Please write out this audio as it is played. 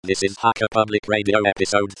This is Hacker Public Radio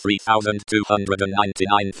episode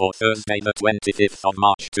 3299 for Thursday the 25th of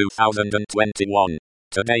March 2021.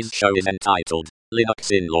 Today's show is entitled, Linux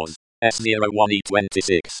Inlaws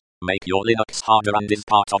S01E26. Make your Linux harder and is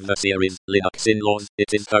part of the series, Linux Inlaws.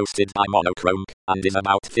 It is hosted by Monochrome, and is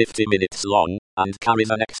about 50 minutes long, and carries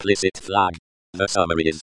an explicit flag. The summary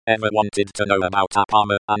is, ever wanted to know about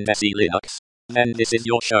AppArmor and SE Linux? Then this is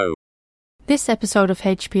your show. This episode of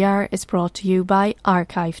HPR is brought to you by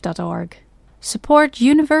archive.org. Support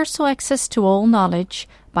universal access to all knowledge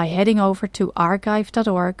by heading over to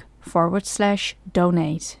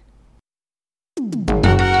archive.org/donate.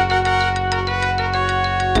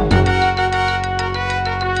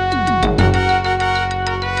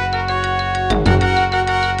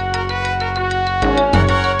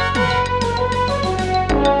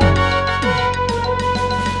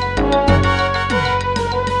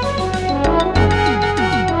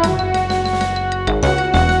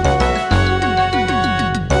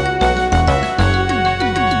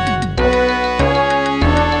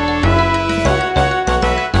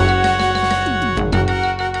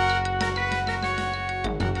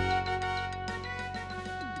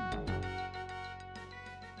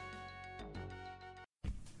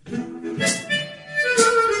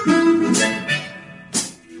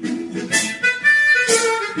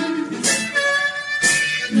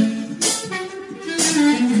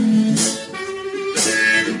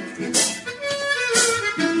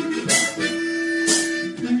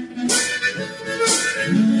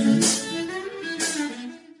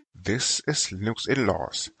 This is Linux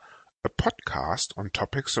Inlaws, a podcast on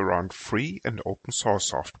topics around free and open source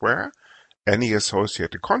software, any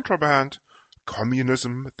associated contraband,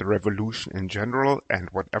 communism, the revolution in general, and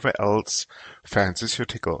whatever else fancies your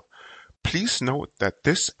tickle. Please note that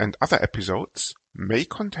this and other episodes may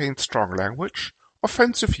contain strong language,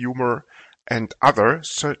 offensive humor, and other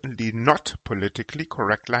certainly not politically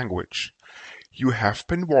correct language. You have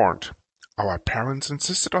been warned. Our parents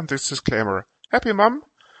insisted on this disclaimer. Happy, Mum?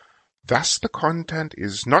 Thus, the content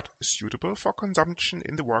is not suitable for consumption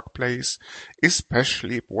in the workplace,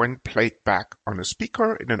 especially when played back on a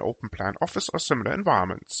speaker in an open plan office or similar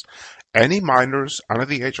environments. Any minors under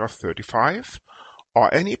the age of 35,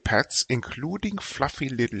 or any pets, including fluffy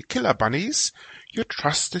little killer bunnies, your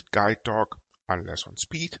trusted guide dog, unless on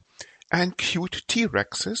speed, and cute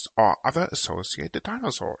T-Rexes or other associated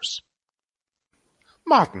dinosaurs.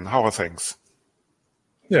 Martin, how are things?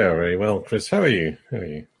 Yeah, very well, Chris. How are you?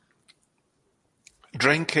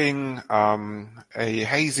 Drinking a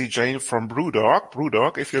Hazy Jane from Brewdog.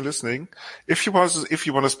 Brewdog, if you're listening, if you want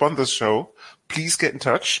to sponsor this show, please get in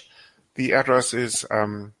touch. The address is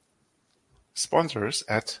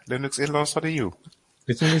sponsors@linuxinlaws.eu.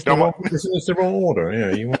 Isn't this the wrong order?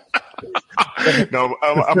 Yeah, you want... No,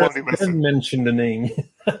 I'm only messing. Didn't mention the name.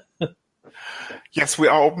 Yes, we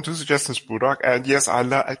are open to suggestions, Brewdog, and yes,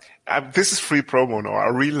 this is free promo now. I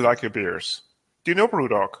really like your beers. Do you know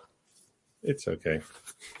Brewdog? It's okay.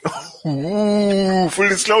 Ooh, full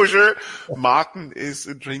disclosure, Martin is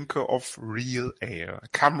a drinker of real ale.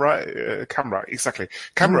 Camera, exactly.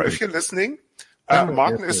 Camera, if you're listening,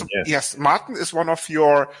 Martin is one of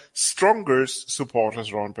your strongest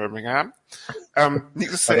supporters around Birmingham. Need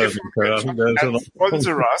to say, if you can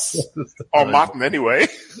sponsor us, or Martin anyway,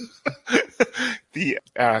 the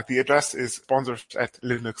address is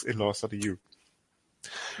sponsors@linuxinlaws.eu.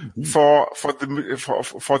 For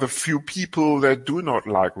the few people that do not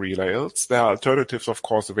like real ales, there are alternatives, of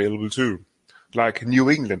course, available too, like New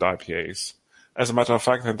England IPAs. As a matter of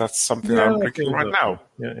fact, and that's something I'm drinking right now.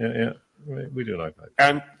 Yeah. We do like that.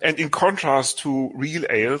 And in contrast to real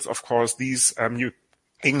ales, of course, these New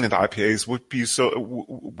England IPAs would be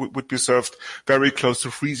served very close to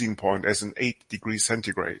freezing point, as in 8 degrees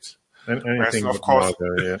centigrade. Anything of course,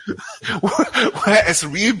 whereas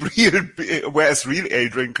real ale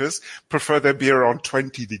drinkers prefer their beer around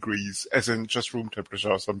 20 degrees, as in just room temperature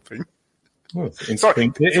or something. Well,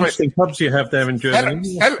 interesting pubs you have there in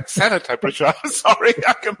Germany. Cellar temperature. Sorry,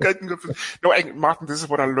 I'm getting confused. No, Martin, this is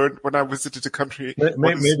what I learned when I visited the country.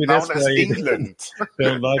 Maybe that's known as why England. They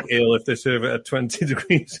don't like ale if they serve it at 20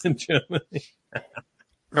 degrees in Germany.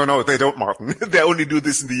 No, they don't, Martin. They only do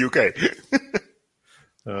this in the UK.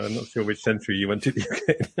 I'm not sure which century you went to the UK.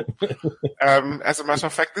 As a matter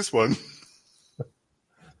of fact, this one.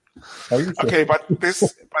 Sure? Okay, but this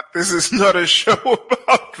is not a show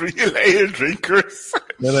about real ale drinkers.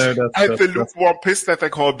 No, and the lukewarm piss that they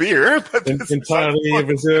call beer. But entirely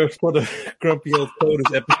reserved for the Grumpy Old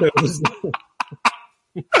Coders episodes.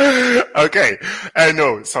 Okay.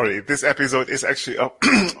 No, sorry. This episode is actually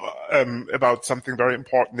about something very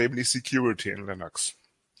important, namely security in Linux.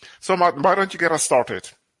 So, Martin, why don't you get us started?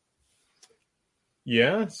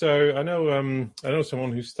 Yeah, so I know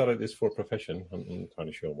someone who studied this for a profession. I'm not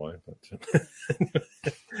entirely sure why, but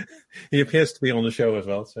he appears to be on the show as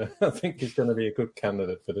well, so I think he's going to be a good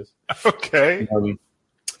candidate for this. Okay.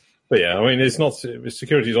 But yeah, I mean, it's not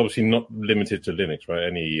security is obviously not limited to Linux, right?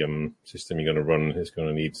 Any system you're going to run is going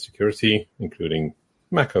to need security, including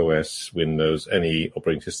Mac OS, Windows, any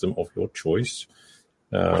operating system of your choice.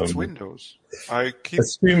 What's Windows? I keep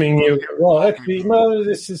assuming actually,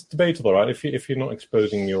 this is debatable, right? If you're not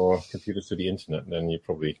exposing your computer to the internet, then you're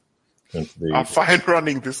probably going to be. I'm fine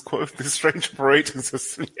running this strange operating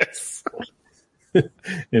system. Yes,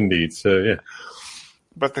 indeed. So yeah,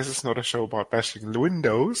 but this is not a show about bashing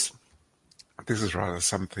Windows. This is rather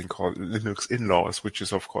something called Linux Inlaws, which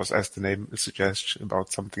is, of course, as the name suggests,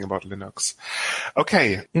 about something about Linux.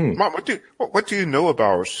 Okay, Mark, what do you know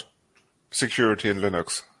about security in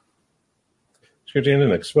Linux? Security in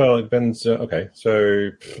Linux. Well, it depends. Okay,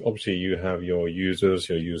 so obviously you have your users.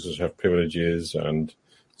 Your users have privileges and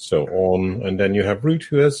so on, and then you have root,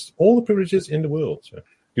 who has all the privileges in the world. So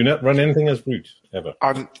do not run anything as root ever,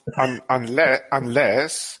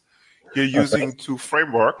 unless you're using two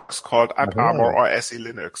frameworks called AppArmor or SE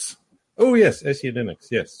Linux. Oh yes, SE Linux.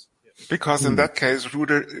 Yes. Because in that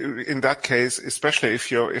case, especially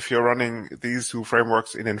if you're running these two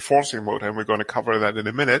frameworks in enforcing mode, and we're going to cover that in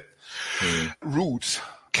a minute, root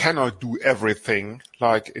cannot do everything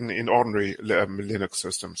like in ordinary Linux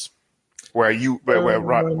systems, where root,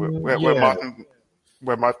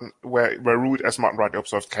 as Martin rightly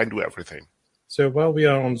observed, can do everything. So while we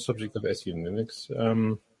are on the subject of SE Linux,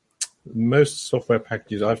 most software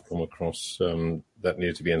packages I've come across that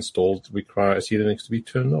need to be installed require SE Linux to be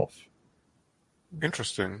turned off.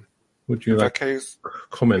 Interesting. Would you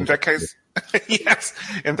comment? In that case, yes.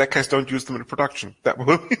 In that case, don't use them in production. That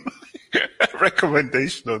will be my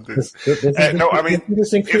recommendation on this. No, I mean,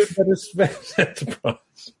 this include that is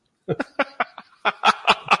enterprise.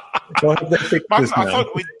 Martin, I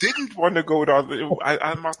thought we didn't want to go down.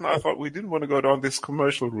 Martin, I thought we didn't want to go down this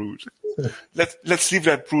commercial route. Let's leave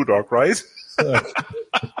that Brewdog, right?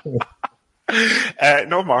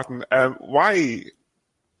 No, Martin.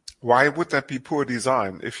 Why would that be poor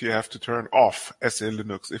design if you have to turn off SE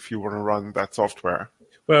Linux if you want to run that software?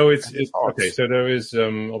 Well, it's okay. So there is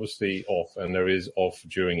obviously off, and there is off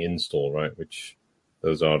during install, right? Which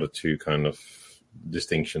those are the two kind of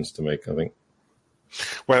distinctions to make, I think.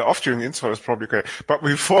 Well, off during install is probably great. But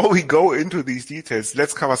before we go into these details,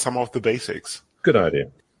 let's cover some of the basics. Good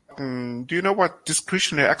idea. Do you know what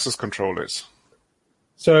discretionary access control is?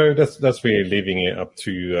 So that's really leaving it up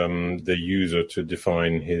to the user to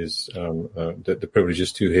define his the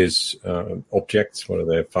privileges to his objects, whether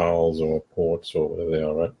they're files or ports or whatever they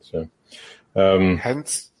are, right? So,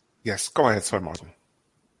 hence, yes. Go ahead, sorry, Martin.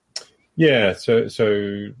 Yeah. So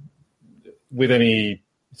with any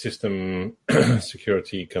system,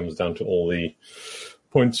 security comes down to all the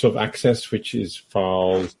points of access, which is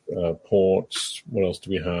files, ports. What else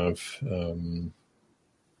do we have?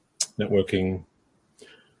 Networking.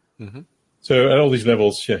 Mm-hmm. So at all these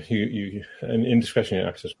levels, yeah, you and in discretionary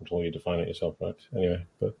access control, you define it yourself, right? Anyway,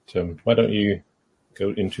 but why don't you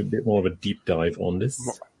go into a bit more of a deep dive on this?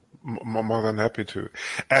 More than happy to.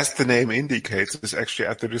 As the name indicates, it's actually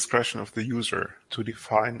at the discretion of the user to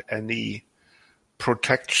define any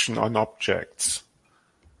protection on objects.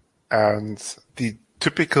 And the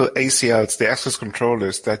typical ACLs, the access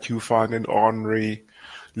controllers that you find in ordinary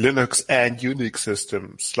Linux and Unix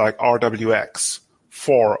systems like RWX,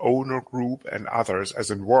 for owner group and others, as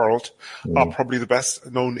in world, are probably the best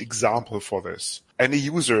known example for this. Any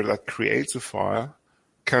user that creates a file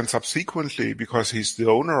can subsequently, because he's the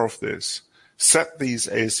owner of this, set these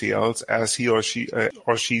ACLs as he or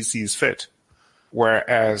she sees fit.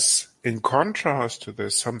 Whereas, in contrast to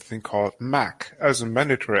this, something called MAC, as a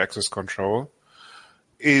mandatory access control,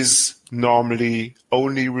 is normally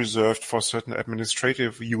only reserved for certain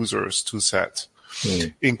administrative users to set.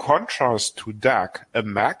 In contrast to DAC, a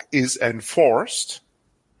MAC is enforced,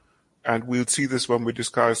 and we'll see this when we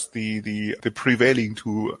discuss the prevailing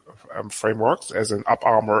two frameworks, as in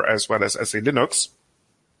AppArmor as well as SE Linux,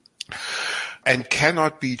 and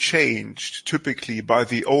cannot be changed typically by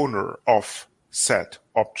the owner of said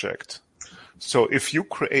object. So if you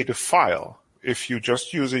create a file, if you're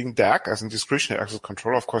just using DAC as a discretionary access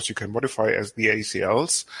control, of course you can modify as the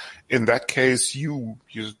ACLs. In that case, being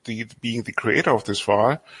the creator of this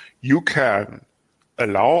file, you can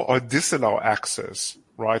allow or disallow access,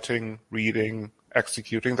 writing, reading,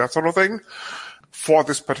 executing, that sort of thing, for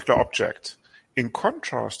this particular object. In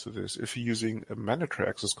contrast to this, if you're using a mandatory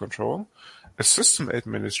access control, a system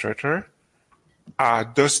administrator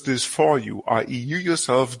does this for you, i.e. you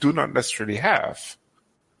yourself do not necessarily have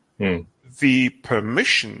the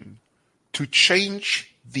permission to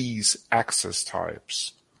change these access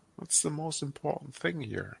types. That's the most important thing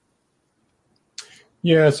here.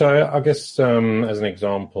 Yeah, so I guess as an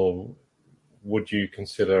example, would you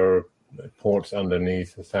consider ports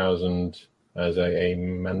underneath 1,000 as a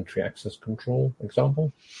mandatory access control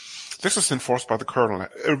example? This is enforced by the kernel.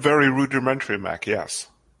 A very rudimentary Mac, yes.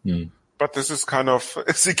 But this is kind of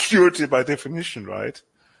security by definition, right?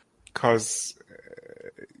 Because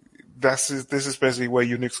this is basically where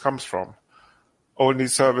Unix comes from. Only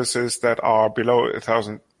services that are below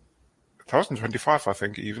 1,025, I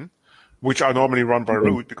think, even, which are normally run by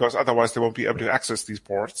root, because otherwise they won't be able to access these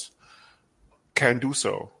ports, can do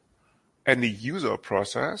so. Any user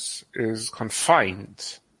process is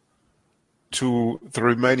confined to the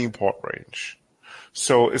remaining port range.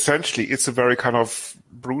 So essentially, it's a very kind of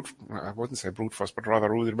I wouldn't say brute force, but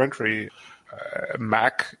rather rudimentary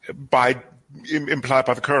Mac implied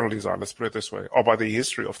by the kernel design, let's put it this way, or by the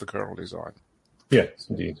history of the kernel design. Yes,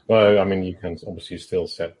 indeed. Well, I mean, you can obviously still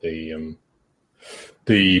set the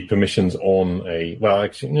permissions on a... Well,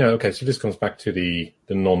 actually, yeah, okay, so this comes back to the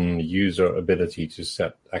non-user ability to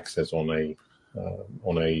set access on a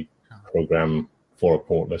program for a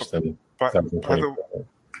port less than 1,020.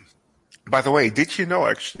 By the way, did you know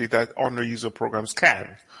actually that on-user programs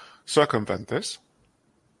can circumvent this?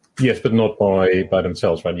 Yes, but not by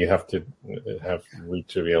themselves, right? You have to have root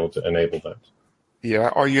to be able to enable that. Yeah,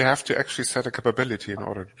 or you have to actually set a capability in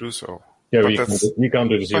order to do so. Yeah, you can't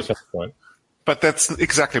do this yourself, right? But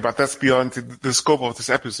that's beyond the scope of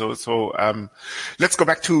this episode. So let's go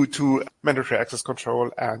back to mandatory access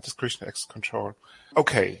control and discretionary access control.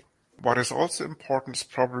 Okay, what is also important is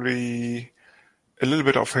probably a little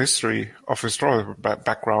bit of historical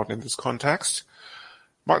background in this context.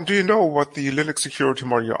 Martin, do you know what the Linux security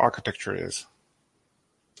modular architecture is?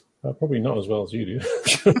 Probably not as well as you do.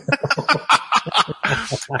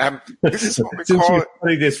 This is what we call. You've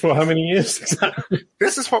studied this for how many years?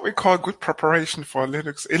 This is what we call good preparation for a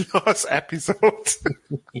Linux Inlaws episode.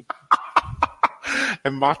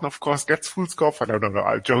 And Martin, of course, gets full score for no.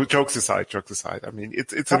 Jokes aside. I mean,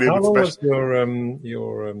 it's a little bit special. How long was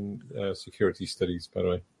your security studies, by the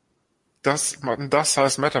way? Does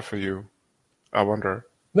size matter for you? I wonder.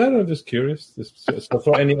 No, just curious. So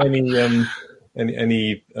for anyone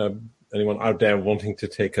out there wanting to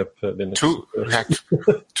take up Linux,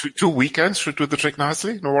 two weekends should do the trick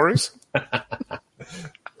nicely. No worries.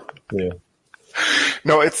 Yeah.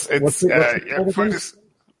 No, it's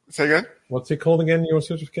say again. What's it called again? Your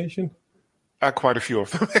certification? Quite a few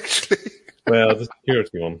of them actually. Well, the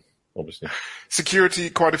security one, obviously. Security,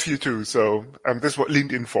 quite a few too. So this is what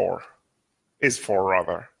LinkedIn is for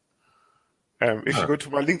rather. If you go to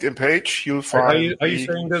my LinkedIn page, you'll find. Are you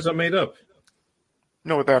saying those are made up?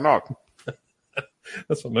 No, they're not.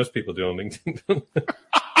 That's what most people do on LinkedIn.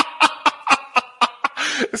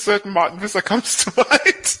 A certain Martin Visser comes to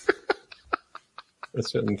mind. A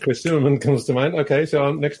certain Chris Zimmerman comes to mind. Okay,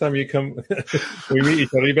 so next time you come, we meet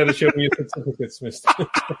each other, you better show me your certificates, mister.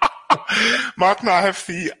 Martin, I have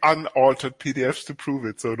the unaltered PDFs to prove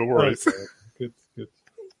it, so no worries. Okay. Good.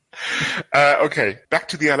 Okay, back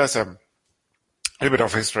to the LSM. A little bit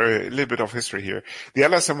of history here. The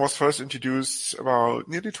LSM was first introduced about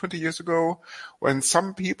nearly 20 years ago when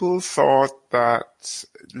some people thought that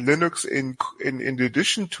Linux, in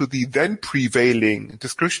addition to the then prevailing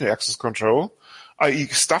discretionary access control, i.e.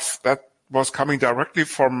 stuff that was coming directly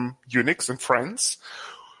from Unix and friends,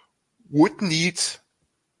 would need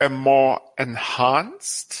a more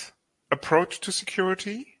enhanced approach to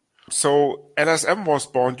security. So LSM was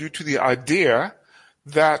born due to the idea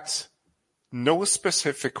that no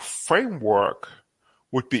specific framework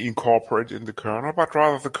would be incorporated in the kernel, but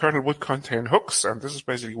rather the kernel would contain hooks, and this is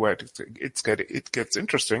basically where it gets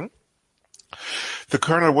interesting. The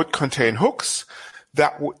kernel would contain hooks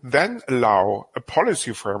that would then allow a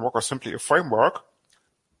policy framework, or simply a framework,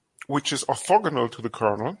 which is orthogonal to the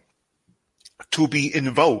kernel, to be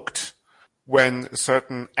invoked when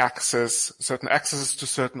certain accesses to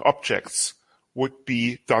certain objects would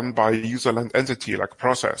be done by a userland entity, like a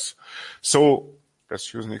process. So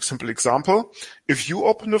let's use a simple example. If you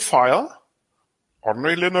open a file,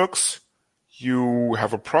 ordinary Linux, you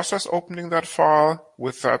have a process opening that file.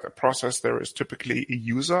 With that process, there is typically a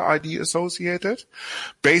user ID associated.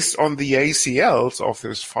 Based on the ACLs of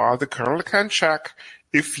this file, the kernel can check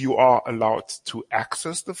if you are allowed to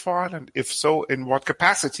access the file, and if so, in what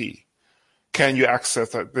capacity. Can you access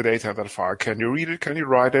the data in that file? Can you read it? Can you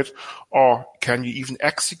write it? Or can you even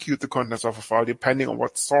execute the contents of a file depending on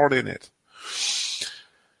what's stored in it?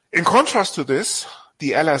 In contrast to this,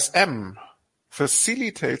 the LSM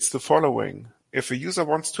facilitates the following. If a user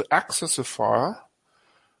wants to access a file,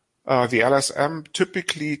 the LSM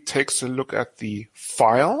typically takes a look at the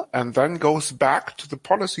file and then goes back to the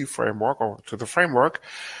policy framework or to the framework,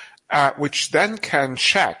 which then can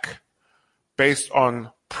check based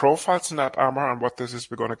on profiles in AppArmor, and what this is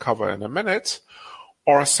we're going to cover in a minute,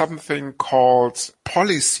 or something called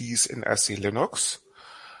policies in SE Linux,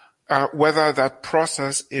 whether that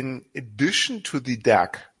process, in addition to the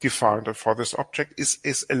DAG defined for this object,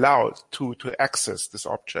 is allowed to access this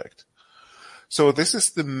object. So this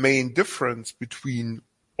is the main difference between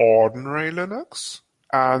ordinary Linux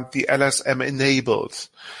and the LSM enabled.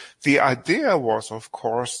 The idea was, of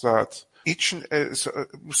course, that each a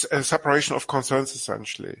separation of concerns,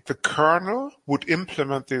 essentially. The kernel would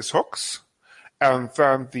implement these hooks, and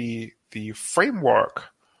then the framework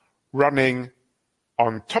running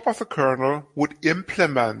on top of the kernel would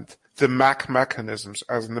implement the MAC mechanisms,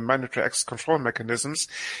 as in the mandatory access control mechanisms,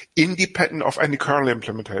 independent of any kernel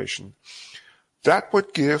implementation. That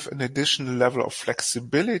would give an additional level of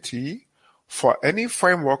flexibility for any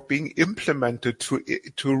framework being implemented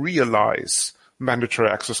to realize mandatory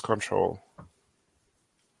access control.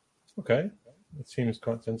 Okay, that seems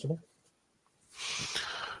quite sensible.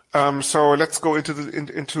 So let's go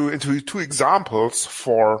into two examples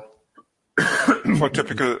for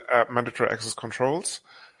typical mandatory access controls.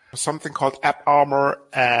 Something called AppArmor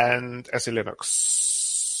and SE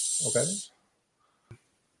Linux. Okay.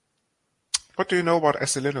 What do you know about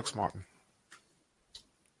SE Linux, Martin?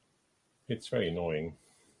 It's very annoying.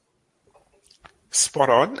 Spot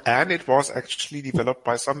on, and it was actually developed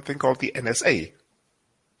by something called the NSA.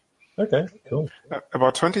 Okay, cool.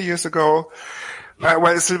 About 20 years ago. Well,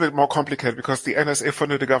 it's a little bit more complicated because the NSA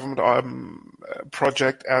funded a government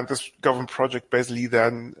project, and this government project basically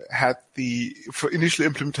then had the initial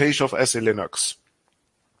implementation of SE Linux.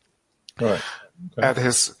 Right. Okay. And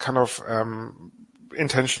his kind of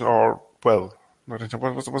intention, or, well, not intention,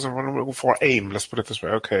 what was it for? Aim, let's put it this way.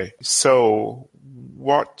 Okay. So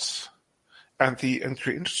what... And the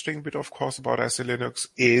interesting bit, of course, about SE Linux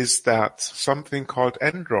is that something called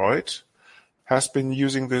Android has been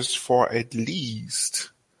using this for at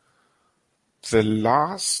least the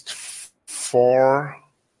last 4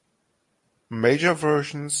 major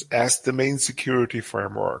versions as the main security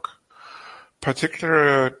framework.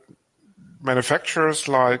 Particular manufacturers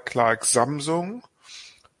like Samsung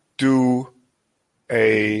do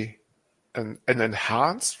an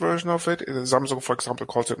enhanced version of it. Samsung, for example,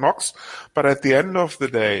 calls it Knox. But at the end of the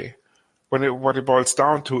day, what it boils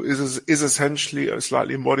down to is essentially a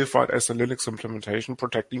slightly modified SE Linux implementation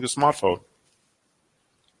protecting your smartphone.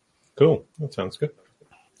 Cool. That sounds good.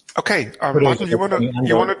 Okay, Martin, you want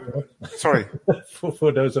to? Sorry.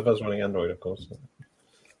 for those of us running Android, of course.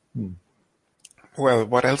 Well,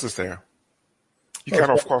 what else is there? You can,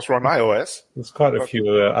 of course, run iOS. There's quite a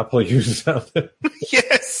few Apple users out there.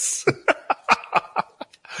 Yes.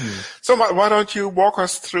 So why don't you walk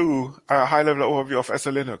us through a high-level overview of SE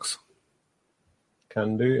Linux?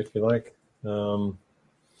 Can do, if you like. Well,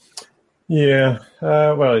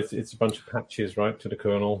 it's a bunch of patches, right, to the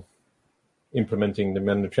kernel, implementing the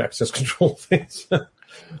mandatory access control things.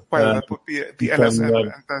 Well, that would be the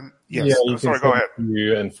LSM, and then yes. Yeah, Sorry, go ahead.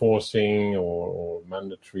 Enforcing or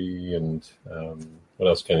mandatory, and what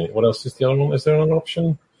else is the other one? Is there another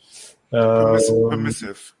option?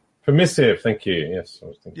 Permissive. Permissive. Thank you. Yes, I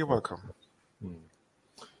was thinking. You're welcome.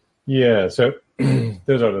 Yeah. So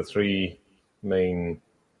those are the 3 main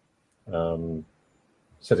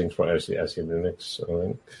settings for SE Linux, I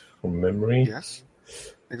think, from memory. Yes.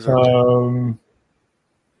 Exactly.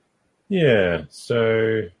 Yeah.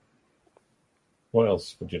 So, what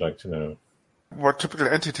else would you like to know? What typical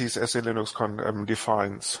entities SE Linux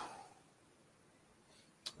defines?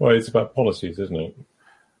 Well, it's about policies, isn't it?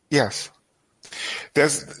 Yes.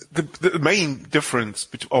 There's the main difference,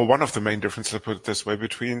 or one of the main differences, let's put it this way,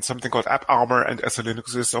 between something called AppArmor and SE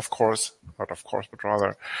Linux is,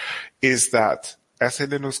 is that SE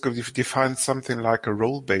Linux defines something like a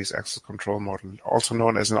role-based access control model, also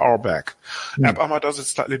known as an RBAC. AppArmor does it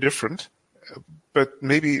slightly different, but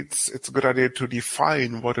maybe it's a good idea to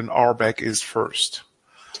define what an RBAC is first.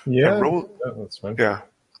 Yeah, that's fine. Yeah.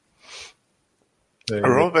 A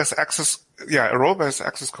role-based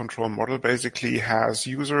access control model basically has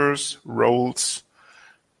users, roles,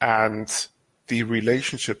 and the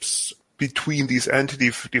relationships between these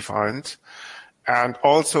entities defined, and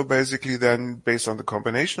also basically then, based on the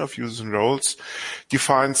combination of users and roles,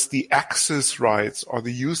 defines the access rights or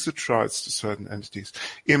the usage rights to certain entities.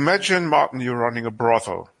 Imagine, Martin, you're running a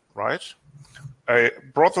brothel, right? a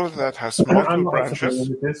brothel that has I'm multiple not familiar branches.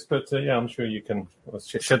 with this, but yeah, I'm sure you can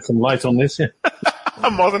shed some light on this. Yeah.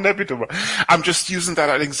 I'm more than happy to. I'm just using that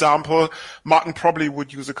as an example. Martin probably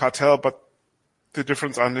would use a cartel, but the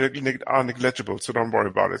difference are negligible, so don't worry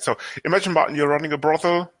about it. So imagine, Martin, you're running a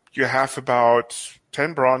brothel. You have about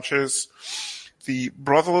 10 branches. The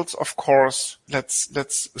brothels, of course,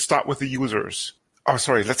 let's start with the users. Oh,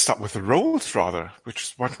 sorry, let's start with the roles, rather, which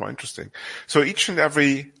is much more interesting. So each and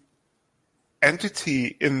every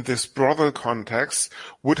entity in this brothel context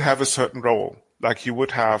would have a certain role. Like you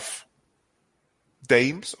would have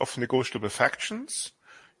dames of negotiable factions.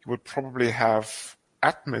 You would probably have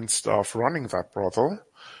admin staff running that brothel.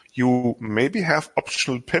 You maybe have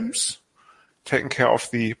optional pimps taking care of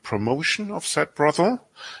the promotion of said brothel.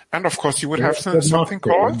 And of course, you would have something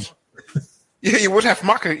called... Yeah, you would have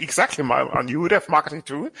marketing, exactly, and you would have marketing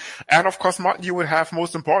too. And of course, you would have,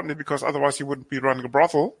 most importantly, because otherwise you wouldn't be running a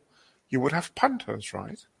brothel, you would have punters,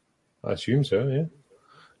 right? I assume so, yeah.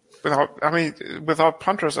 Without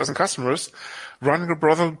punters as in customers, running a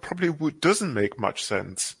brothel probably doesn't make much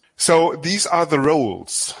sense. So these are the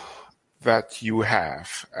roles that you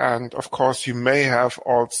have. And of course, you may have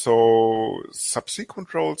also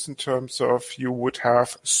subsequent roles in terms of you would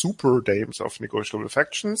have super dames of negotiable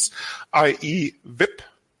factions, i.e. VIP.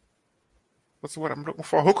 What's the word I'm looking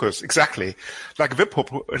for? Hookers, exactly. Like VIP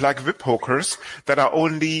hookers that are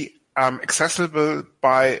only accessible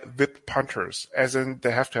by VIP punters, as in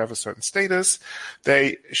they have to have a certain status.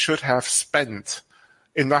 They should have spent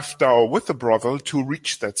enough dough with the brothel to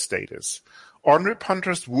reach that status. Ordinary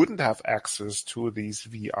punters wouldn't have access to these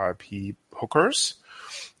VIP hookers,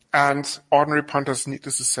 and ordinary punters,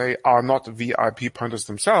 needless to say, are not VIP punters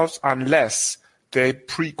themselves unless they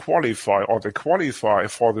pre-qualify or they qualify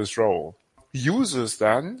for this role. Users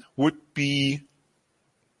then would be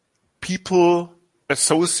people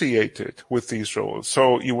associated with these roles.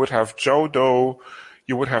 So you would have Joe Doe,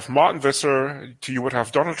 you would have Martin Visser, you would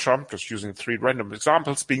have Donald Trump, just using 3 random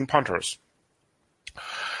examples, being punters.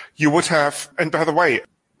 You would have, and by the way,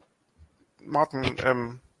 Martin,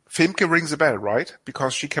 Femke rings a bell, right?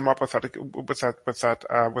 Because she came up with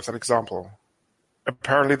that example.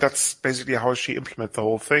 Apparently, that's basically how she implemented the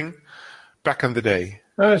whole thing back in the day.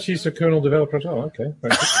 She's a kernel developer as well. Okay.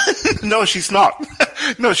 No, she's not.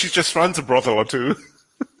 No, she just runs a brothel or two.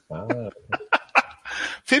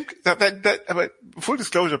 Femke, full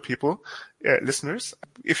disclosure, people, listeners,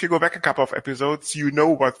 if you go back a couple of episodes, you know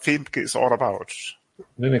what Femke is all about.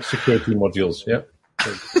 Linux security modules, yeah.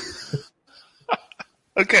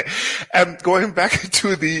 Okay, going back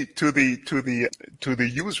to the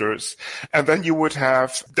users, and then you would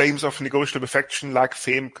have dames of negotiable faction like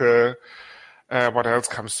Femke. What else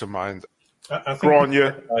comes to mind?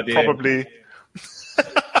 Gronje, probably.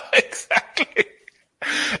 Exactly.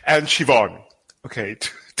 And Siobhan. Okay,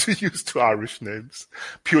 to use 2 Irish names,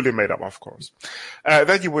 purely made up, of course.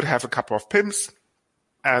 Then you would have a couple of pimps.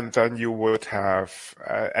 And then you would have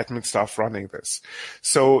admin staff running this.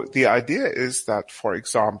 So the idea is that, for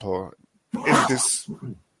example, in this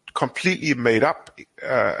completely made up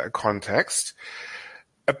context,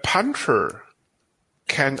 a punter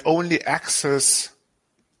can only access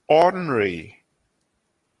ordinary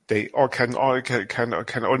can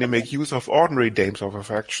only make use of ordinary dames of a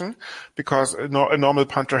faction because a normal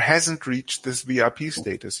punter hasn't reached this VIP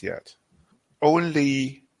status yet.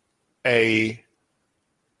 Only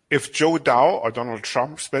if Joe Dow or Donald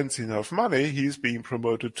Trump spends enough money, he's being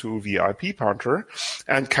promoted to VIP punter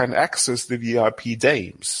and can access the VIP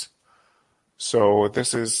dames. So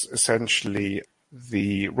this is essentially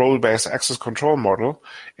the role-based access control model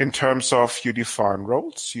in terms of you define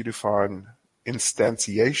roles, you define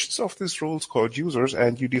instantiations of these roles called users,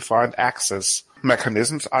 and you define access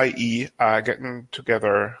mechanisms, i.e. Getting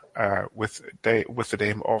together with the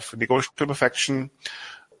dame of negotiable faction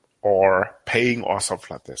or paying or something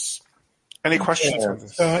like this. Any questions on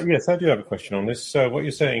this? Yes, I do have a question on this. So what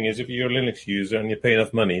you're saying is if you're a Linux user and you pay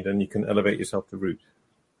enough money, then you can elevate yourself to root.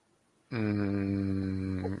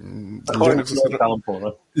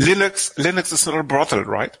 Linux is not a brothel,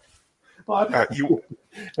 right?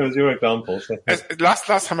 It was your example. So.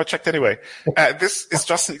 Last time I checked anyway. This is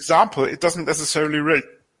just an example. It doesn't necessarily relate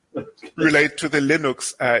to the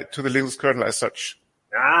Linux kernel as such.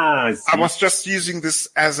 I was just using this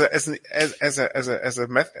as a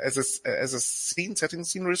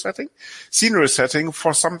scenery setting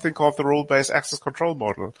for something called the role-based access control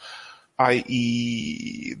model,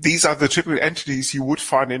 i.e. these are the typical entities you would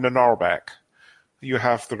find in an RBAC. You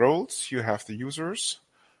have the roles, you have the users,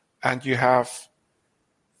 and you have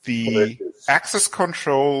the access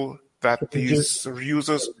control that these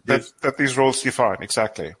users that these roles define.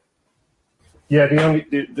 Exactly. Yeah,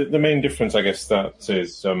 the main difference, I guess, that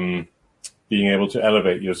is being able to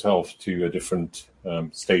elevate yourself to a different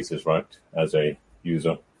status, right, as a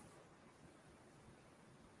user,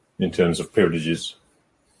 in terms of privileges.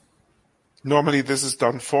 Normally, this is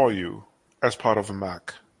done for you as part of a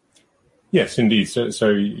Mac. Yes, indeed. So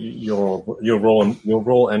your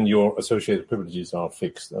role and your associated privileges are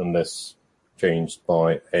fixed unless changed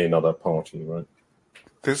by another party, right?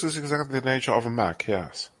 This is exactly the nature of a Mac.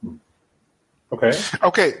 Yes. Okay.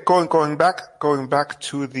 Okay. Going back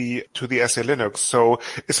to the SA Linux. So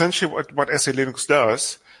essentially, what SA Linux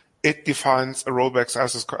does, it defines a rollback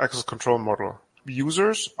access control model.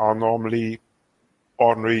 Users are normally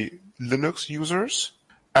ordinary Linux users,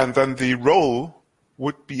 and then the role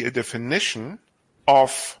would be a definition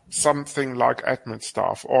of something like admin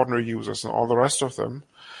staff, ordinary users, and all the rest of them.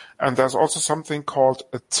 And there's also something called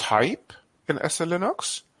a type in SA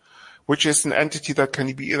Linux, which is an entity that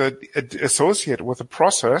can be either associated with a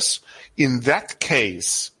process. In that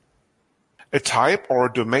case, a type or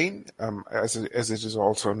a domain, as it is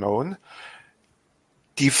also known,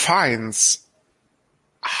 defines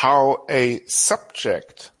how a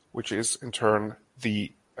subject, which is in turn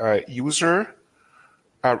the user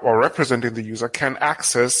or representing the user, can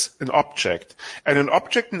access an object. And an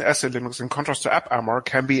object in SA Linux, in contrast to AppArmor,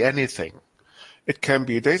 can be anything. It can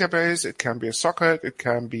be a database, it can be a socket, it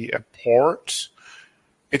can be a port,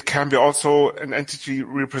 it can be also an entity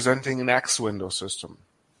representing an X window system,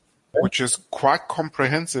 which is quite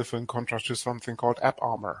comprehensive in contrast to something called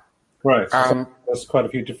AppArmor. Right. So there's quite a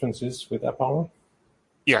few differences with AppArmor.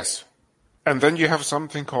 Yes. And then you have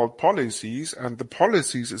something called policies, and the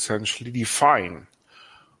policies essentially define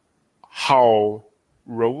how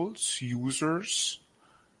roles, users,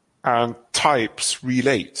 and types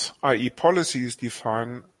relate, i.e. policies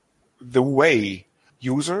define the way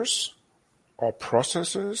users or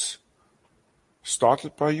processes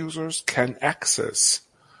started by users can access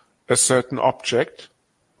a certain object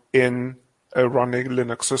in a running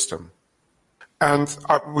Linux system. And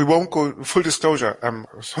we won't go full disclosure.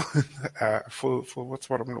 Full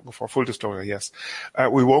disclosure. Yes,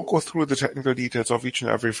 we won't go through the technical details of each and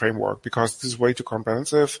every framework because this is way too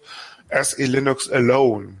comprehensive. SA Linux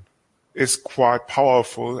alone is quite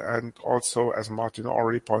powerful and also, as Martin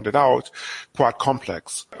already pointed out, quite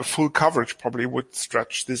complex. A full coverage probably would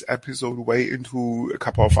stretch this episode way into a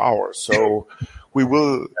couple of hours. So we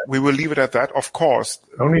will leave it at that. Of course,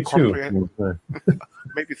 only two.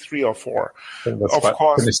 Maybe 3 or 4. Of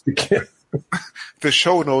course, the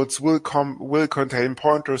show notes will contain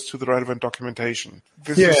pointers to the relevant documentation.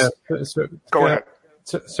 Go ahead.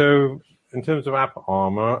 So, in terms of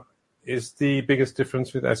AppArmor, is the biggest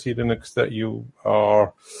difference with SE Linux that you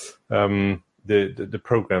are the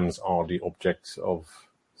programs are the objects of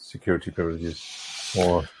security privileges,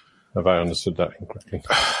 or have I understood that incorrectly?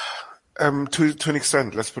 To an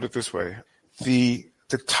extent, let's put it this way: the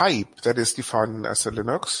type that is defined in SE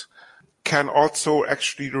Linux can also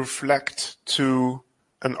actually reflect to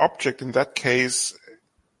an object. In that case,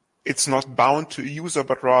 it's not bound to a user,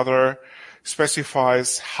 but rather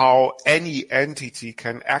specifies how any entity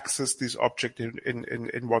can access this object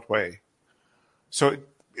in what way. So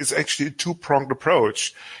it's actually a two-pronged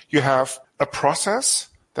approach. You have a process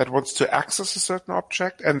that wants to access a certain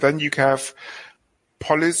object, and then you have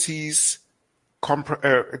policies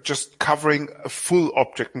just covering a full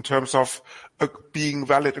object in terms of being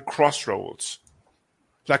valid across roles,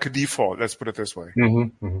 like a default. Let's put it this way.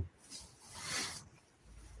 Mm-hmm, mm-hmm.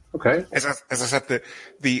 Okay. As I said,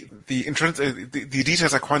 the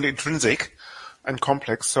details are quite intrinsic and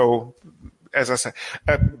complex. So, as I said,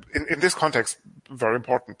 in this context, very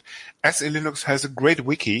important. SE Linux has a great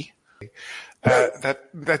wiki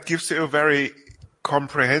that gives you a very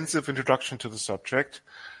comprehensive introduction to the subject.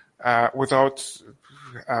 Without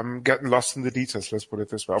getting lost in the details, let's put it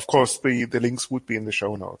this way. Of course, the links would be in the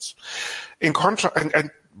show notes. In contrast,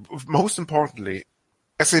 and most importantly,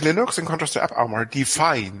 SE Linux, in contrast to AppArmor,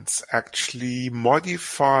 defines actually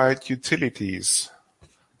modified utilities.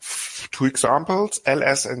 2 examples,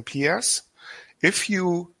 ls and ps. If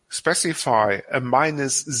you specify a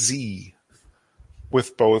 -z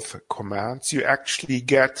with both commands, you actually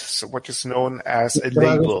get what is known as a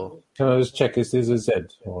label. Can I just check, is this a Z?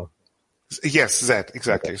 Or? Yes, Z,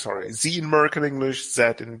 exactly. Okay. Sorry. Z in American English, Z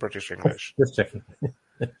in British English. Just checking.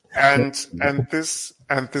 and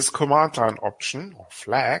this command line option or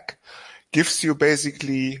flag gives you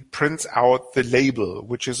prints out the label,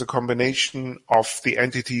 which is a combination of the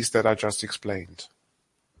entities that I just explained.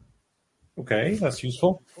 Okay, that's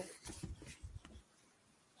useful.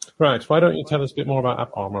 Right, why don't you tell us a bit more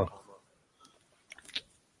about AppArmor?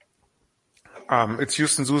 It's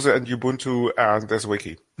used in SUSE and Ubuntu, and there's a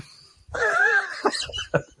wiki.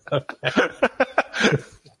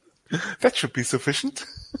 That should be sufficient.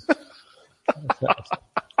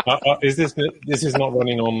 Is this is not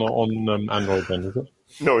running on Android then, is it?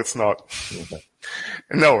 No, it's not. Okay.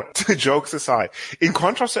 No, jokes aside. In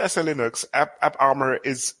contrast to SE Linux, AppArmor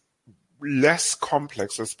is less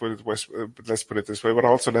complex, let's put it this way, but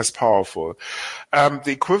also less powerful.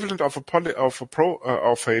 The equivalent of a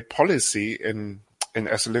policy in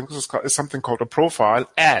SE Linux is something called a profile,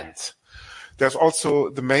 and there's also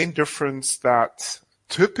the main difference that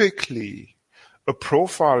typically a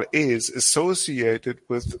profile is associated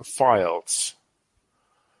with files.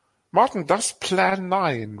 Martin, does Plan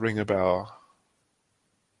 9 ring a bell?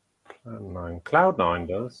 Plan 9. Cloud 9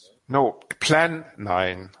 does. No, Plan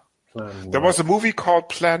 9. Plan 9. There was a movie called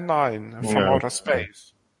Plan 9 from outer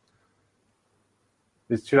space.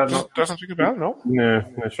 Should that not... Doesn't ring a bell, no? No.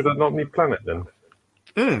 Should that not be Planet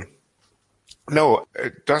then? No,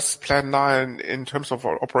 does Plan 9 in terms of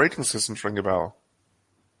operating systems ring a bell?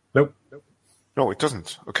 Nope. No, it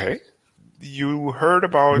doesn't. Okay. You heard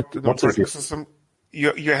about an operating system...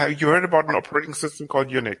 You heard about an operating system called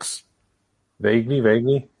Unix.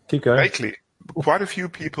 Vaguely. Keep going. Vaguely. Quite a few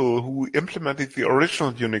people who implemented the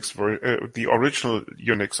original Unix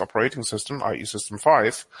operating system, i.e. System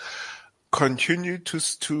 5, continued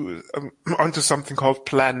to onto something called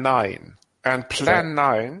Plan 9. And Plan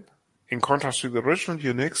 9, in contrast to the original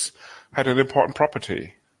Unix, had an important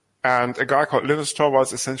property. And a guy called Linus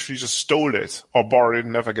Torvalds essentially just stole it or borrowed it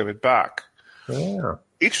and never gave it back. Yeah.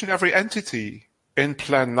 Each and every entity in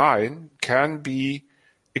Plan 9 can be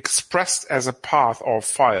expressed as a path or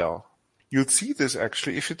file. You'll see this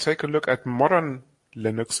actually if you take a look at modern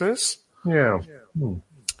Linuxes. Yeah.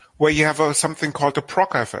 Where you have something called a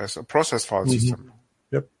procfs, a process file system.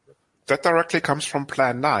 Yep. That directly comes from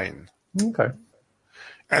Plan 9. Okay.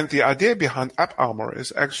 And the idea behind AppArmor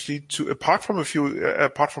is actually to, apart from a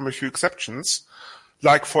few exceptions,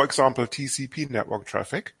 like for example TCP network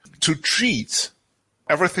traffic, to treat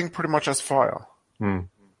everything pretty much as file.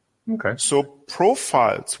 Okay. So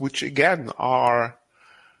profiles, which again are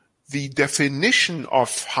the definition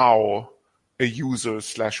of how a user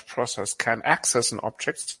 / process can access an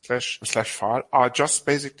object / file, are just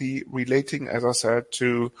basically relating, as I said,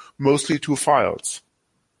 mostly to files.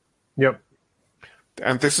 Yep.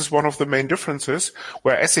 And this is one of the main differences,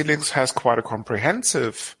 where SE Linux has quite a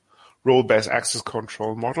comprehensive role-based access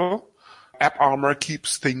control model. AppArmor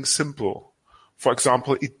keeps things simple. For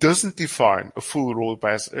example, it doesn't define a full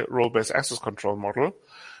role-based access control model,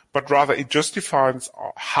 but rather it just defines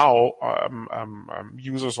how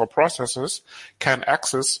users or processes can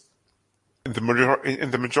access, in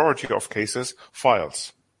the majority of cases,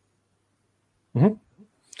 files. Mm-hmm.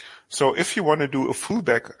 So if you want to do a full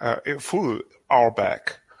RBAC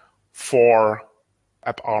for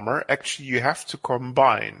AppArmor, actually you have to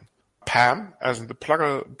combine PAM, as in the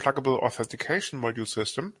pluggable authentication module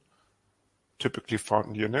system, typically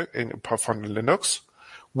found in Linux,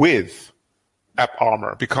 with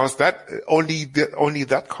AppArmor, because that only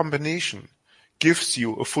that combination gives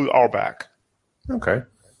you a full RBAC. Okay.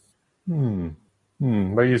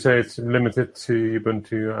 But you say it's limited to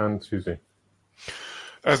Ubuntu and SUSE.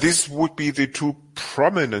 These would be the two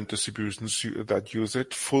prominent distributions that use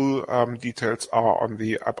it. Full details are on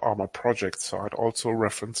the AppArmor project side, also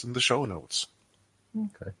referenced in the show notes.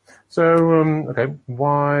 Okay. So,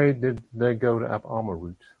 why did they go the AppArmor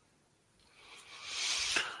route?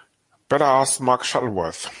 Better ask Mark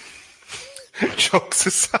Shuttleworth. Jokes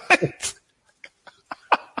aside.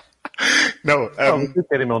 No. We could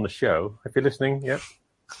get him on the show. If you're listening, yeah.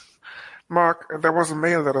 Mark, there was a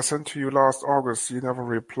mail that I sent to you last August. You never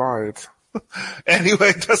replied. Anyway,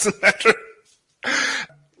 it doesn't matter.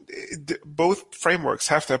 Both frameworks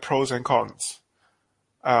have their pros and cons.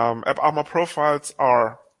 AppArmor profiles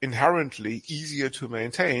are inherently easier to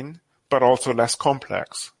maintain, but also less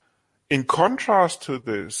complex. In contrast to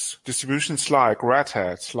this, distributions like Red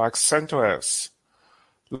Hat, like CentOS,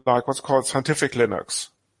 like what's called Scientific Linux,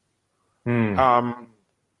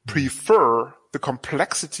 prefer the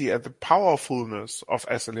complexity and the powerfulness of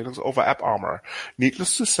SE Linux over AppArmor.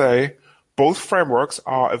 Needless to say, both frameworks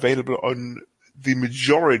are available on the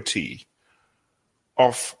majority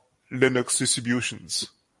of Linux distributions.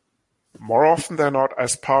 More often than not,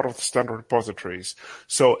 as part of the standard repositories.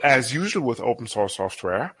 So, as usual with open source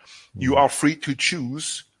software, you are free to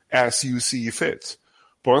choose as you see fit.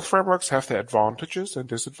 Both frameworks have their advantages and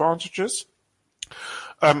disadvantages.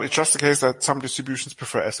 It's just the case that some distributions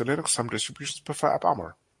prefer SE Linux, some distributions prefer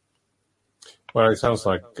AppArmor. Well, it sounds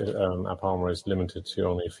like AppArmor is limited to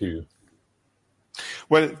only a few.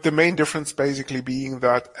 Well, the main difference basically being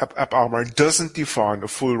that AppArmor doesn't define a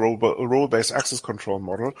full role-based access control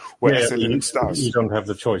model, whereas Linux does. You don't have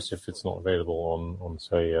the choice if it's not available on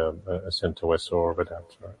say, a CentOS or Red Hat,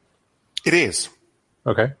 right? It is.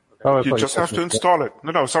 Okay. You just have to install it.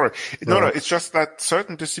 No, sorry. No, it's just that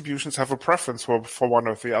certain distributions have a preference for one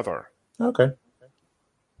or the other. Okay.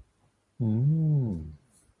 And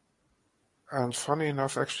funny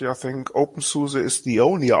enough, actually, I think OpenSUSE is the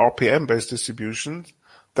only RPM-based distribution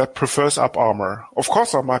that prefers AppArmor. Of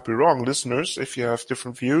course, I might be wrong, listeners. If you have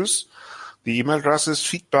different views, the email address is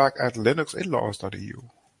feedback@linuxinlaws.eu.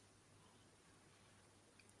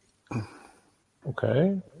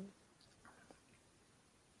 Okay.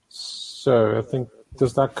 So I think,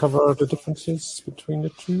 does that cover the differences between the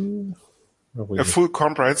two? A full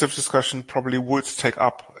comprehensive discussion probably would take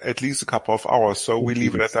up at least a couple of hours, so we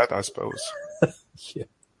leave it at that, I suppose. Yeah.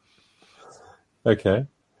 Okay.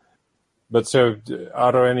 But so,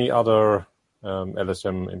 are there any other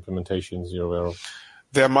LSM implementations you're aware of?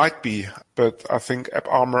 There might be, but I think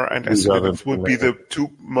AppArmor and SLinux would be the two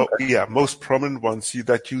most prominent ones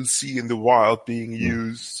that you see in the wild being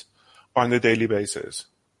used on a daily basis.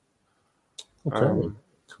 Okay,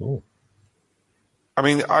 cool. I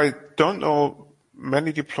mean, I don't know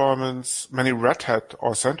many deployments, many Red Hat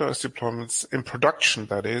or CentOS deployments in production,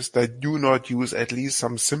 that is, that do not use at least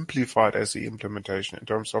some simplified SE implementation in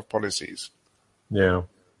terms of policies. Yeah.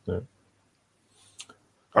 I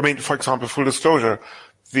mean, for example, full disclosure,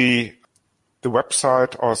 the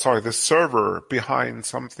server behind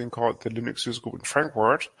something called the Linux User Group in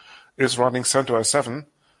Frankfurt is running CentOS 7.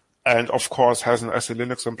 And of course has an SE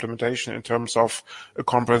Linux implementation in terms of a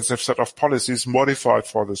comprehensive set of policies modified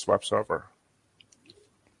for this web server.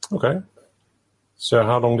 Okay. So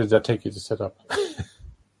how long did that take you to set up?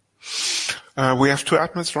 We have two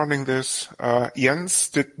admins running this. Jens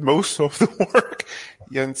did most of the work.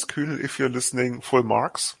 Jens Kühnel, if you're listening, full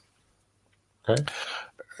marks. Okay.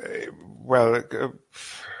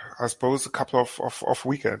 I suppose a couple of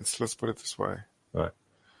weekends, let's put it this way. Right.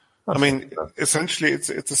 I mean, essentially,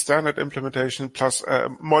 it's a standard implementation plus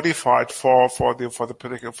modified for the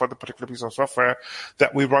particular piece of software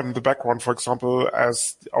that we run in the background. For example,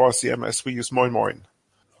 as our CMS, we use Moin Moin.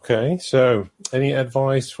 Okay, so any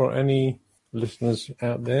advice for any listeners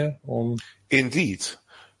out there on? Indeed,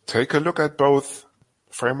 take a look at both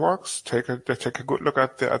frameworks. Take a good look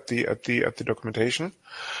at the documentation,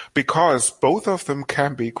 because both of them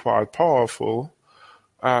can be quite powerful.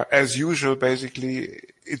 As usual, basically,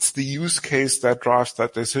 it's the use case that drives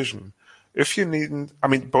that decision. If you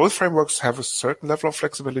both frameworks have a certain level of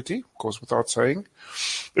flexibility, goes without saying.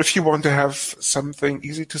 If you want to have something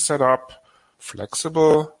easy to set up,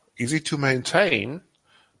 flexible, easy to maintain,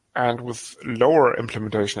 and with lower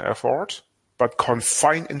implementation effort, but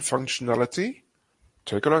confined in functionality,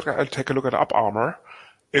 take a look at AppArmor.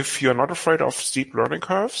 If you're not afraid of steep learning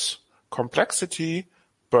curves, complexity,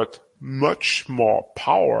 but much more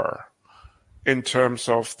power in terms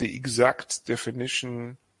of the exact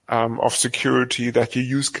definition of security that your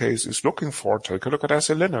use case is looking for, take a look at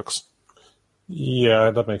SE Linux. Yeah,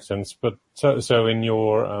 that makes sense. But so in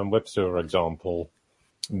your web server example,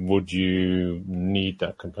 would you need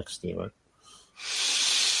that complexity, right?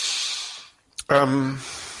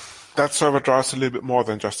 That server drives a little bit more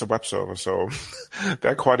than just a web server, so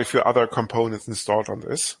there are quite a few other components installed on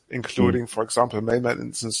this, including, for example, mainnet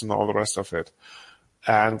instance and all the rest of it.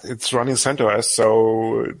 And it's running CentOS,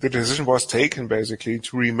 so the decision was taken basically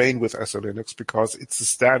to remain with SE Linux because it's a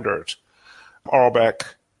standard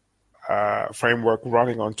RBAC framework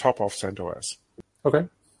running on top of CentOS. Okay.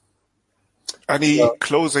 Any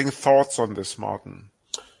closing thoughts on this, Martin?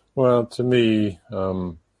 Well, to me,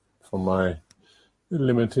 from my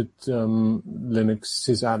limited Linux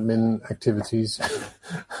sysadmin activities,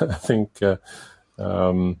 I think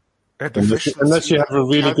unless you have a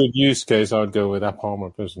really good use case, I would go with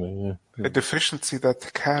AppArmor personally. Yeah. A deficiency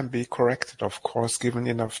that can be corrected, of course, given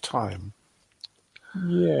enough time.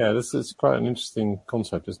 Yeah, this is quite an interesting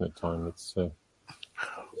concept, isn't it? Time. It's.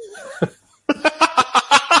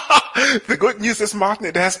 The good news is, Martin,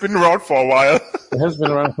 it has been around for a while. It has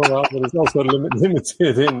been around for a while, but it's also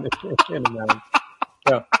limited in amount.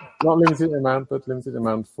 Yeah, not limited amount, but limited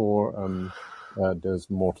amount for those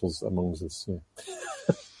mortals amongst us. Yeah.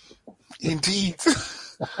 Indeed.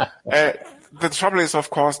 The trouble is, of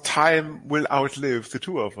course, time will outlive the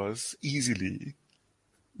two of us easily.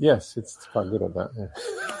 Yes, it's quite good at that. Yeah.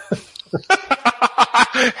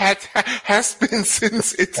 Has been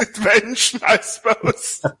since its invention, I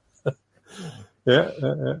suppose. Yeah.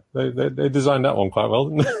 They designed that one quite well,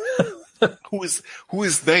 didn't they? Who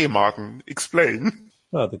is they, Martin? Explain.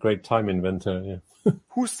 Oh, the great time inventor. Yeah.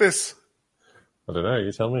 Who's this? I don't know.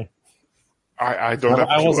 You tell me. I don't have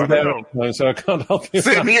a I clue. wasn't I there don't at the time, so I can't help you. know.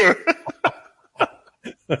 Same here.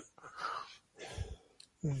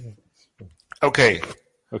 Okay.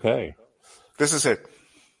 Okay. This is it.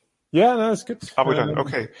 Yeah, no, it's good. Are we done?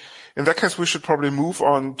 Okay. In that case, we should probably move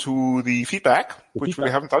on to the feedback, which we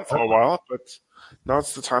haven't done for a while, but now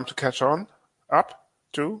it's the time to catch on up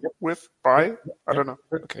to, with, by, I don't know.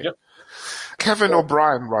 Okay. Yep. Kevin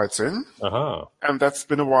O'Brien writes in, Aha. and that's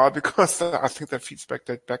been a while because I think that feedback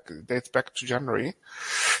dates back to January.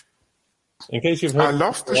 In case you've heard, I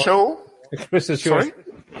love the show. Chris assures. Sorry?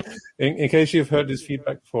 In case you've heard this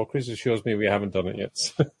feedback before, Chris assures me we haven't done it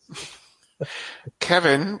yet.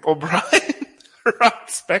 Kevin O'Brien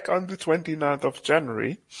writes back on the 29th of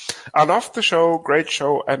January. I love the show, great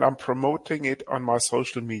show, and I'm promoting it on my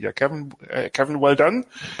social media. Kevin, well done.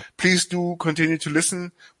 Please do continue to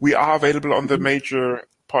listen. We are available on the major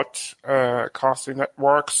podcasting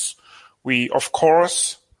networks. We, of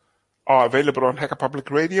course, are available on Hacker Public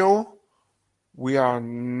Radio. We are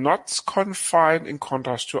not confined, in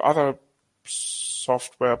contrast to other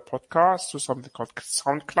software podcasts, to something called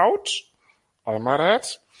SoundCloud. I might add.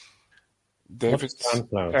 David,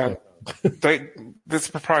 this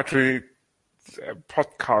proprietary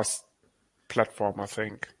podcast platform, I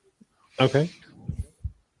think. Okay.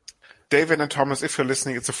 David and Thomas, if you're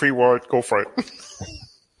listening, it's a free word. Go for it.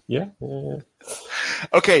 Yeah.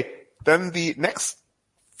 Okay. Then the next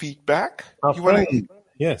feedback.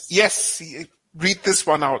 Yes. Yes. Read this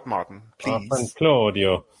one out, Martin, please. Our friend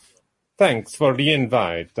Claudio. Thanks for the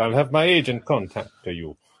invite. I'll have my agent contact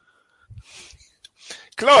you.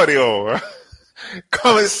 Claudio,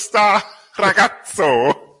 come sta,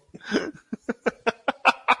 ragazzo?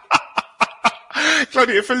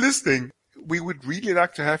 Claudio, if you're listening, we would really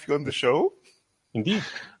like to have you on the show. Indeed.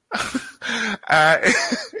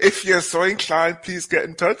 If you're so inclined, please get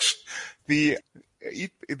in touch. The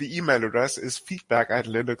email address is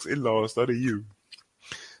feedback@linuxinlaws.eu.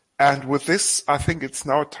 And with this, I think it's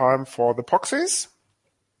now time for the proxies.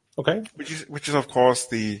 Okay. Which is of course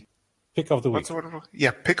the pick of the week.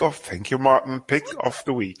 Yeah, thank you, Martin. Pick of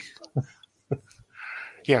the week.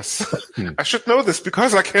 Yes. I should know this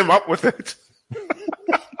because I came up with it.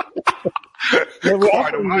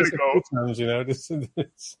 Quite a while ago. Times,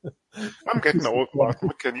 I'm getting old,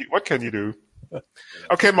 Martin. What can you do?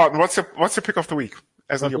 Okay, Martin, what's your pick of the week?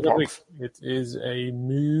 As in your box? It is a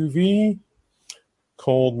movie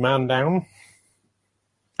called Man Down.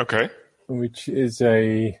 Okay. Which is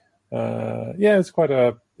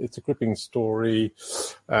it's a gripping story,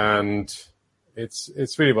 and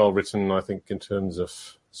it's really well written, I think, in terms of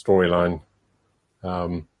storyline.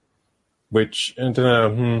 Which, I don't know,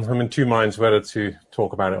 I'm in two minds whether to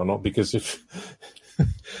talk about it or not, because if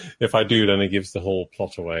I do, then it gives the whole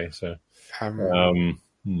plot away. So, the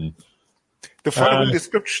following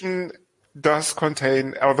description does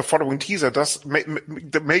contain, or the following teaser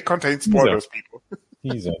may contain spoilers, people.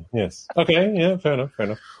 Teaser, yes. Okay, yeah, fair enough.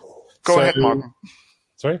 Go ahead, Martin.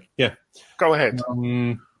 Sorry? Yeah. Go ahead.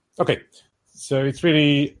 Okay, so it's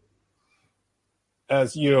really,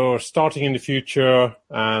 as you're starting in the future,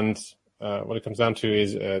 and what it comes down to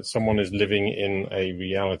is someone is living in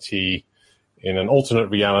an alternate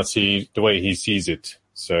reality, the way he sees it.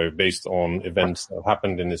 So based on events that have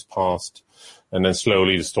happened in his past, and then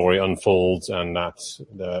slowly the story unfolds, and that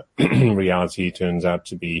the reality turns out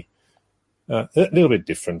to be a little bit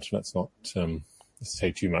different. Let's not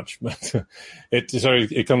say too much, but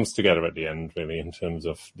it comes together at the end, really, in terms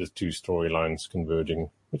of the two storylines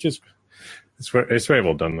converging, which is it's very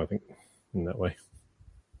well done, I think, in that way.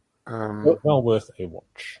 Well worth a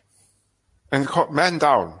watch. And called Man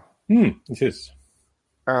Down. It is.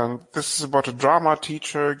 And this is about a drama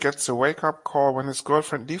teacher gets a wake-up call when his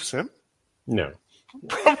girlfriend leaves him. No.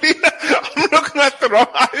 Probably. I'm looking at the wrong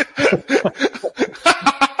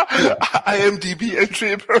IMDb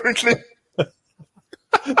entry, apparently.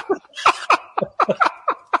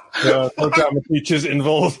 No drama teachers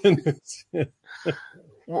involved in it.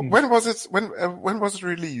 When was it? When was it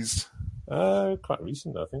released? Quite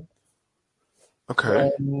recent, I think.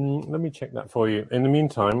 Okay. Let me check that for you. In the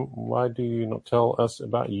meantime, why do you not tell us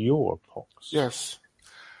about your pox? Yes.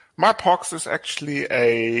 My pox is actually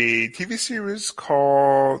a TV series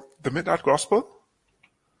called The Midnight Gospel.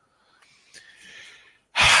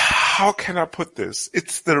 How can I put this?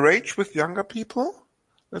 It's the rage with younger people.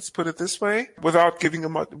 Let's put it this way, without giving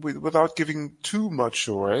too much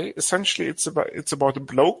away. Essentially, it's about a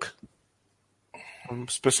bloke. I'm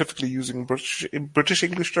specifically using British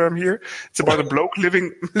English term here. It's about a bloke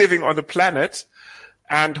living on a planet,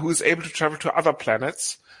 and who is able to travel to other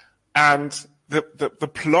planets. And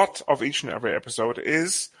the plot of each and every episode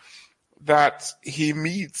is that he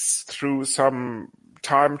meets through some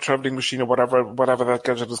time traveling machine or whatever that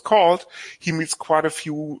gadget is called. He meets quite a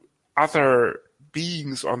few other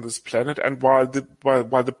beings on this planet, and while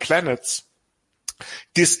the planets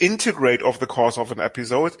disintegrate over the course of an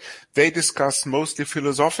episode, they discuss mostly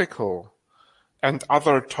philosophical and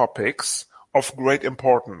other topics of great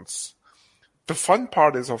importance. The fun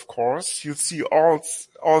part is, of course, you see all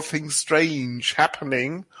things strange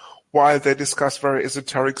happening while they discuss very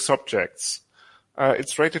esoteric subjects.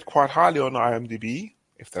 It's rated quite highly on IMDb,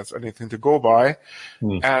 if that's anything to go by.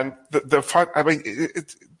 And the fun, I mean,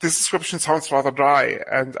 this description sounds rather dry,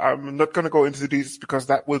 and I'm not going to go into the details because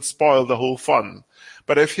that will spoil the whole fun.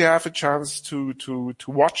 But if you have a chance to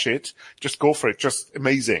watch it, just go for it. Just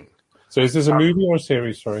amazing. So is this a movie or a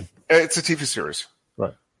series? Sorry. It's a TV series.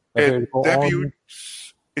 Right. It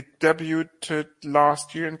debuted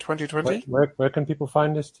last year in 2020. Where can people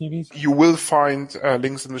find this TV? You will find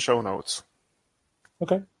links in the show notes.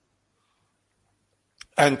 Okay.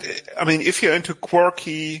 And I mean, if you're into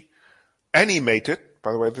quirky animated,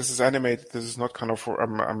 by the way, this is animated. This is not kind of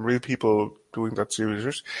I'm real people doing that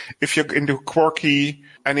series. If you're into quirky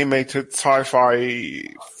animated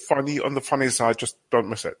sci-fi, funny on the funny side, just don't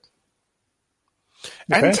miss it.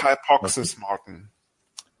 Okay. Antipoxis, Martin.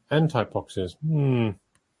 Antipoxis.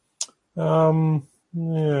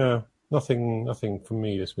 Yeah. Nothing for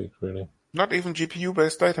me this week, really. Not even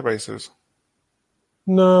GPU-based databases.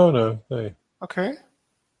 No. Okay.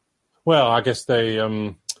 Well, I guess they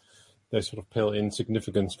sort of pale in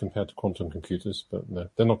significance compared to quantum computers, but no,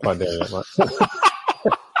 they're not quite there yet, right?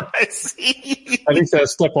 I see. At least they're a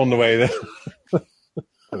step on the way there.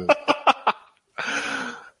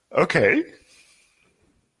 Okay.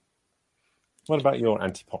 What about your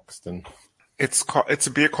antipox then? It's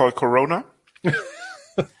a beer called Corona. No,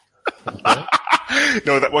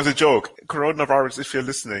 that was a joke. Coronavirus, if you're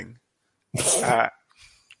listening.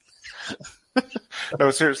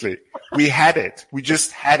 No, seriously. We had it. We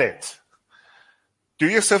just had it. Do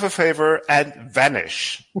yourself a favor and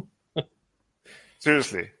vanish.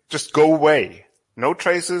 Seriously. Just go away. No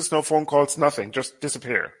traces, no phone calls, nothing. Just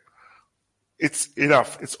disappear. It's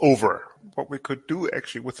enough. It's over. What we could do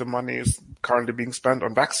actually with the money is currently being spent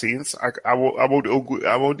on vaccines. I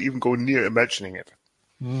won't even go near imagining it.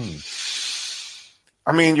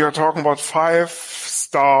 I mean, you're talking about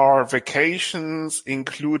 5-star vacations,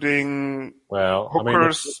 including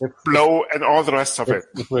hookers, blow, and all the rest of it.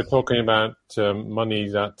 If we're talking about money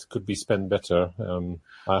that could be spent better,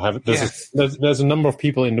 there's a number of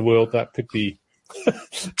people in the world that could be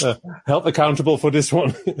held accountable for this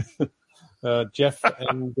one. Jeff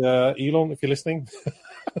and Elon, if you're listening,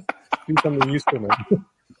 do something useful, man.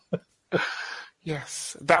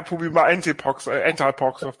 Yes, that will be my antipox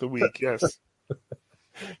of the week. Yes.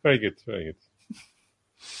 Very good.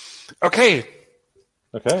 Okay.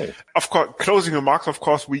 Of course, closing remarks. Of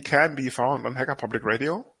course, we can be found on Hacker Public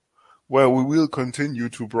Radio, where we will continue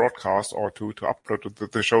to broadcast or to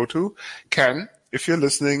upload the show to. Ken, if you're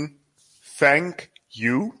listening, thank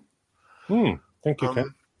you. Thank you,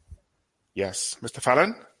 Ken. Yes, Mr.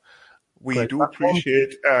 Fallon. We Great do platform.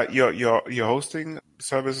 appreciate your hosting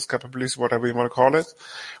services, capabilities, whatever you want to call it.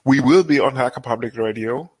 We will be on Hacker Public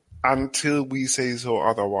Radio until we say so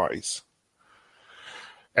otherwise.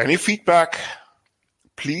 Any feedback,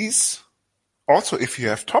 please. Also, if you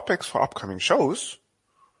have topics for upcoming shows,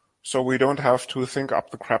 so we don't have to think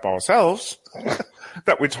up the crap ourselves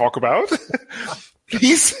that we talk about,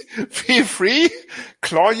 please feel free,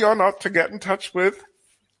 claw your knot to get in touch with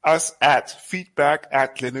us at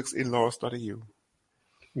feedback@linuxinlaws.eu.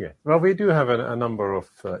 Yeah. Well, we do have a number of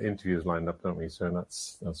interviews lined up, don't we? So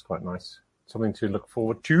that's quite nice. Something to look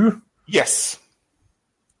forward to. Yes.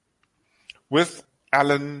 With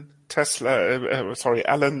Alan Tesla,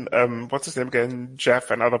 what's his name again? Jeff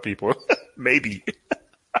and other people. Maybe.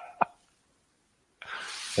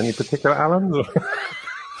 Any particular Alan?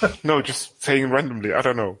 No, just saying randomly. I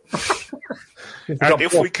don't know. And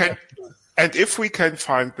if we can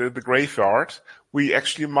find the graveyard, we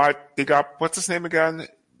actually might dig up, what's his name again?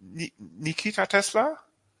 Nikita Tesla?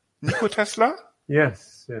 Nico Tesla?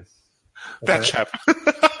 Yes. That chap.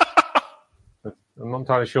 I'm not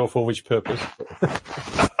entirely sure for which purpose.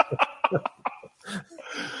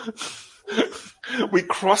 We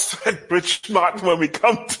cross that bridge, Martin, when we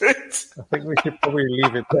come to it. I think we should probably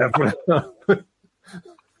leave it there for now.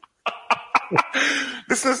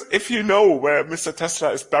 This is, if you know where Mr.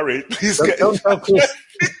 Tesla is buried, please get in touch. Please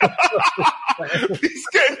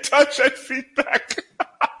get in touch at feedback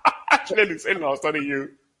at linuxinlaws.eu.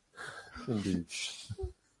 Indeed.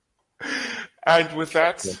 And with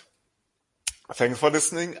that, Thanks for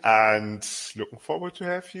listening, and looking forward to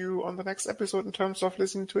have you on the next episode in terms of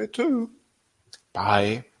listening to it too.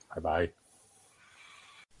 Bye. Bye-bye.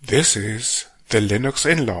 This is the Linux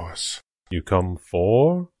In-Laws. You come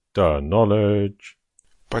for the knowledge,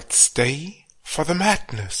 but stay for the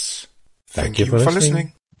madness. Thank you for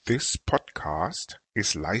listening. This podcast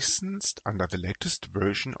is licensed under the latest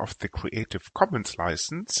version of the Creative Commons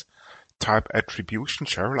license, type Attribution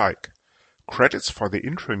Share Alike. Credits for the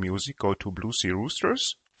intro music go to Blue Sea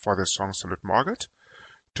Roosters for their song Solid Market,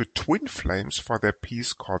 to Twin Flames for their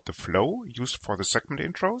piece called The Flow, used for the segment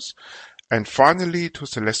intros, and finally to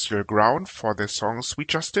Celestial Ground for their song Sweet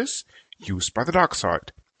Justice, used by the Dark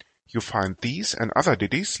Side. You find these and other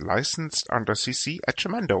ditties licensed under CC at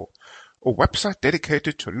Jamendo, a website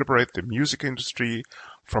dedicated to liberate the music industry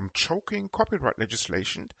from choking copyright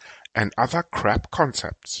legislation and other crap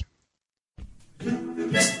concepts.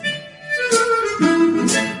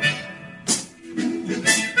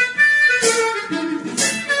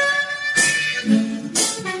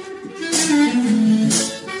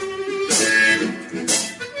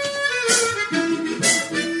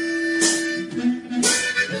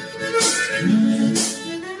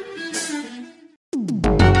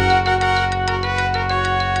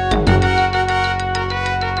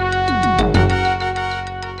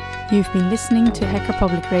 You've been listening to Hacker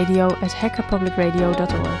Public Radio at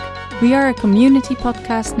hackerpublicradio.org. We are a community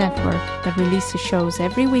podcast network that releases shows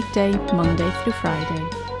every weekday, Monday through Friday.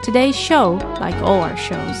 Today's show, like all our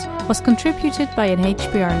shows, was contributed by an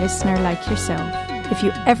HPR listener like yourself. If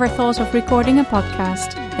you ever thought of recording a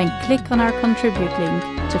podcast, then click on our contribute link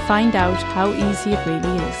to find out how easy it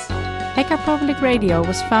really is. Hacker Public Radio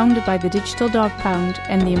was founded by the Digital Dog Pound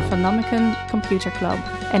and the Infonomicon Computer Club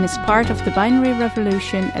and is part of the binary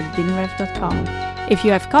revolution at binrev.com. If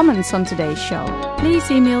you have comments on today's show,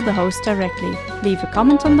 please email the host directly, leave a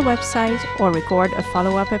comment on the website, or record a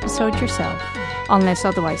follow-up episode yourself. Unless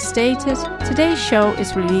otherwise stated, today's show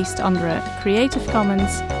is released under a Creative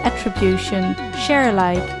Commons Attribution Share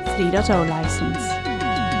Alike 3.0 license.